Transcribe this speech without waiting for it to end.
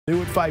New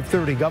at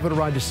 5:30, Governor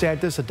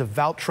DeSantis, a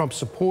devout Trump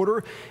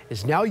supporter,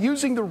 is now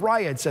using the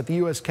riots at the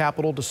U.S.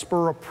 Capitol to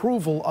spur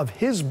approval of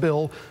his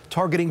bill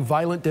targeting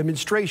violent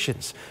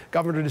demonstrations.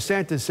 Governor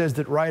DeSantis says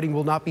that rioting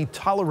will not be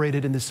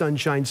tolerated in the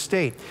Sunshine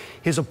State.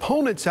 His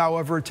opponents,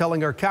 however, are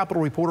telling our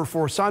Capitol reporter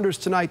Forrest Saunders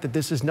tonight that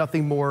this is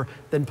nothing more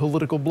than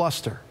political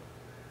bluster.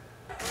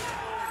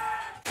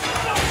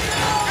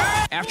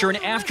 After an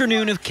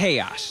afternoon of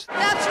chaos.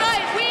 That's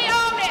right, we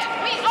own it!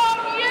 We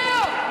own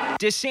you!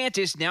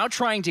 DeSantis now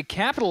trying to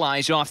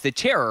capitalize off the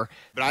terror.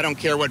 But I don't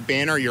care what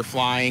banner you're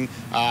flying.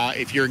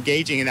 If you're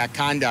engaging in that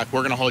conduct,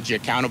 we're going to hold you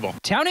accountable.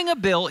 Touting a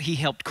bill he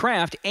helped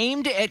craft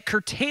aimed at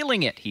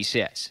curtailing it, he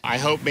says. I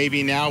hope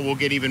maybe now we'll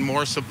get even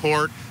more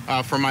support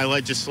for my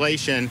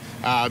legislation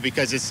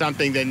because it's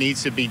something that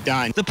needs to be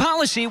done. The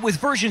policy, with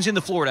versions in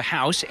the Florida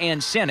House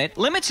and Senate,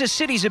 limits a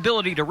city's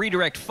ability to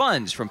redirect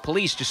funds from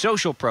police to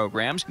social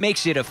programs,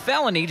 makes it a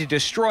felony to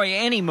destroy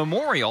any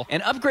memorial,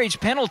 and upgrades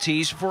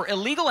penalties for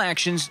illegal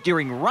actions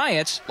during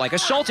riots like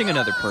assaulting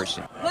another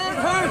person. Let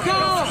her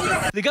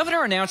go! The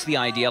governor announced the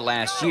idea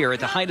last year at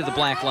the height of the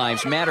Black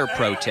Lives Matter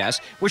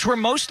protests, which were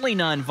mostly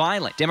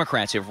nonviolent.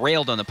 Democrats have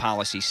railed on the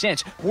policy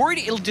since, worried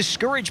it'll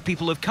discourage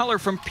people of color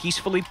from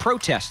peacefully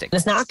protesting.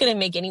 It's not going to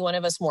make any one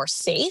of us more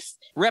safe.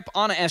 Rep.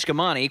 Anna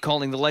Eskamani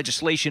calling the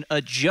legislation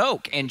a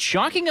joke and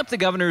chalking up the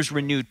governor's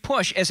renewed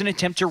push as an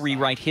attempt to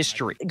rewrite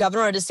history.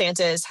 Governor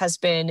DeSantis has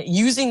been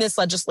using this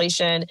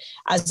legislation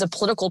as a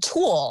political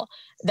tool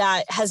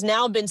that has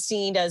now been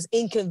seen as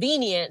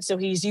inconvenient. So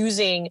he's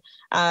using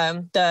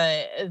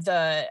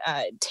the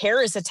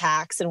terrorist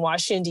attacks in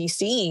Washington,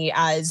 D.C.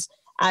 as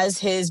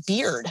his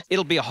beard.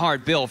 It'll be a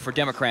hard bill for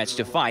Democrats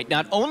to fight.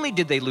 Not only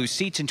did they lose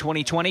seats in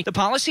 2020, the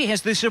policy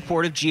has the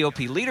support of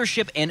GOP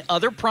leadership and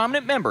other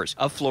prominent members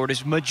of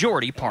Florida's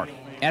majority party.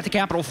 At the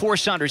Capitol,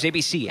 Forrest Saunders,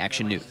 ABC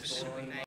Action News.